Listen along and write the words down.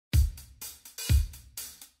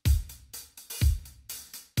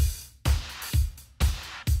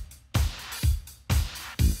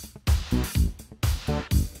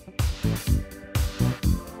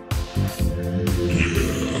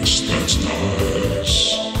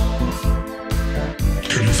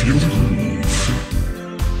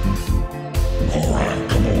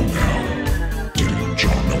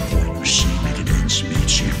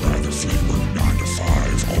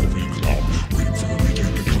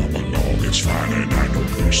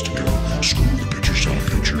place to go. Screw the pictures, all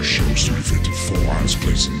picture shows. 354 highest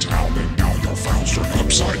place in town, and now your files turn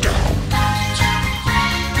upside down.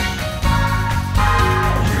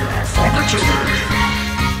 Oh yeah, fuck it to me.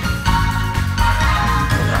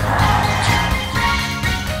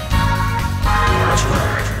 That's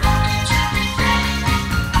right.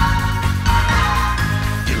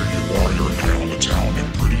 Here you are, you're in high on the town, and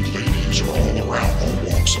pretty ladies are all around. All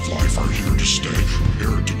walks of life are here to stay.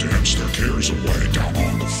 Here to dance their cares away. Down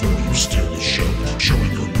on the floor, you steal the show,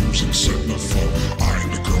 showing your moves and setting the flow.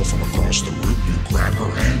 Eyeing the girl from across the room, you grab her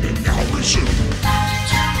hand and now resume.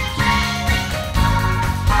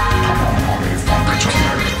 Come on, honey, funk it to me.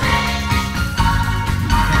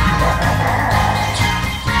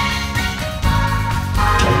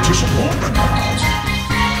 Don't disappoint now.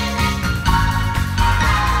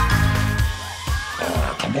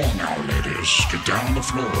 Come on now, ladies, get down on the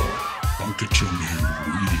floor. Funk it to me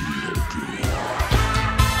real good.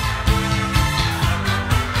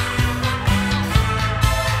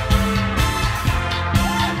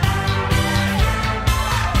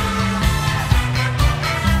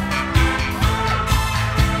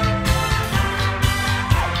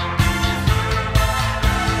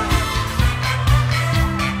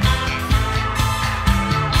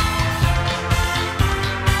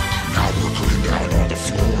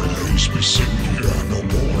 Be sitting here, no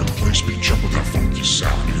more. The place be jump with that funky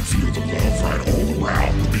sound. You can feel the love right all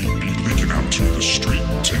around. The beat be leaking out to the street,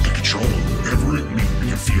 taking control of whoever it may be.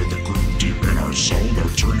 You feel the groove deep in our soul. No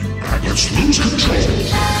turning back, let's lose control.